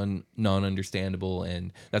one-esque and non-understandable,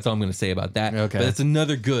 and that's all I'm going to say about that. Okay. But that's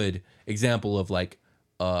another good example of like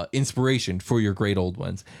inspiration for your great old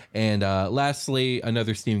ones. And lastly,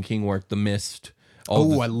 another Stephen King work, The Mist. I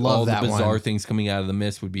love that the bizarre one. things coming out of The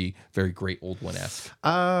Mist would be very great old one-esque.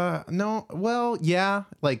 No. Well, yeah.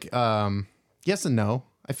 Like, yes and no.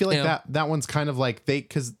 I feel like Yeah. that one's kind of like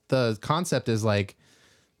because the concept is like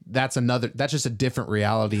that's just a different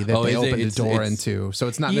reality that they opened the door into. So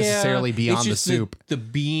it's not necessarily beyond the soup. The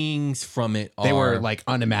beings from it they were like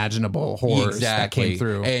unimaginable horrors that came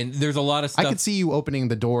through. And there's a lot of stuff. I could see you opening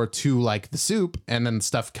the door to like the soup and then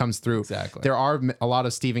stuff comes through. Exactly. There are a lot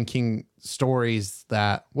of Stephen King stories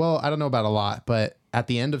that, well, I don't know about a lot, but at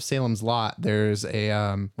the end of Salem's Lot, there's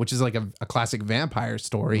a, which is like a classic vampire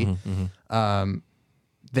story.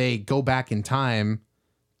 They go back in time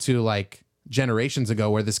to like generations ago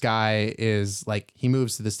where this guy is like, he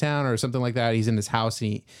moves to this town or something like that. He's in this house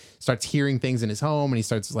and he starts hearing things in his home and he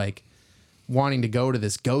starts like wanting to go to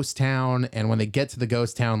this ghost town. And when they get to the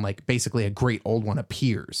ghost town, like basically a great old one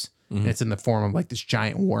appears and it's in the form of like this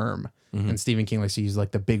giant worm. And Stephen King likes to use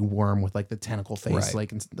like the big worm with like the tentacle face, like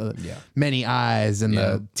the many eyes and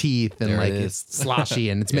the teeth and like it's sloshy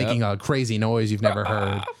and it's making a crazy noise you've never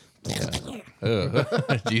heard.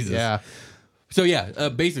 Jesus. Yeah. So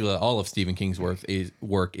basically all of Stephen King's work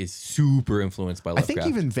is super influenced by Lovecraft. I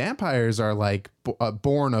think even vampires are like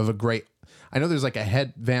born of a great. I know there's like a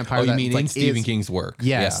head vampire. Oh, you that, mean like, in Stephen King's work?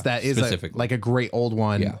 Yes, that is specifically. like a great old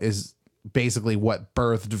one is basically what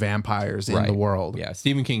birthed vampires in the world. Yeah,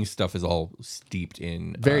 Stephen King's stuff is all steeped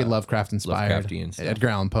in very Lovecraft inspired. Lovecraftian stuff. Edgar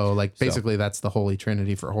Allan Poe, like basically that's the holy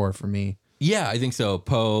trinity for horror for me. Yeah, I think so.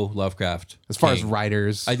 Poe, Lovecraft. As far King. as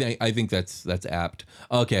writers, I think that's apt.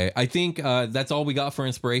 Okay, I think that's all we got for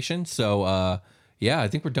inspiration. So I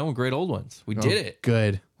think we're done with great old ones. We did it.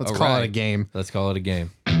 Good. Let's call it a game. Let's call it a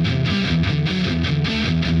game.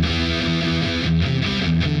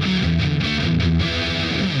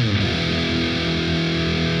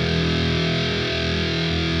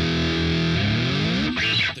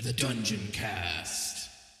 The Dungeon Cast.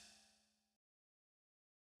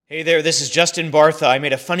 Hey there, this is Justin Bartha. I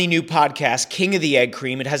made a funny new podcast, King of the Egg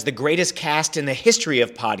Cream. It has the greatest cast in the history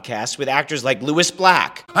of podcasts with actors like Louis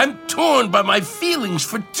Black, I'm torn by my feelings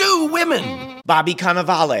for two women. Bobby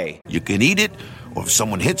Cannavale, You can eat it, or if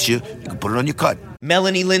someone hits you, you can put it on your cut.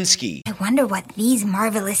 Melanie Linsky, I wonder what these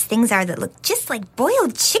marvelous things are that look just like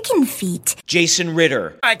boiled chicken feet. Jason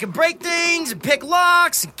Ritter, I can break things and pick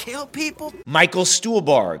locks and kill people. Michael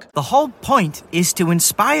Stuhlbarg, The whole point is to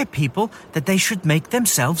inspire people that they should make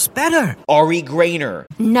themselves better. Ari Grainer,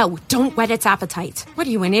 No, don't whet its appetite. What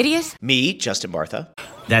are you, an idiot? me, Justin Bartha,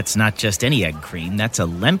 That's not just any egg cream, that's a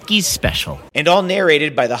Lemke's special. and all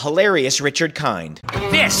narrated by the hilarious Richard Kind.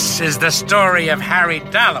 This is the story of Harry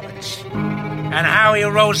Dalowitz and how he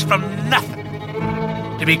rose from nothing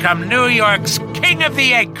to become New York's King of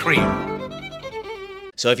the Egg Cream.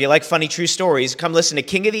 So if you like funny true stories, come listen to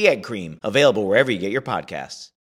King of the Egg Cream, available wherever you get your podcasts.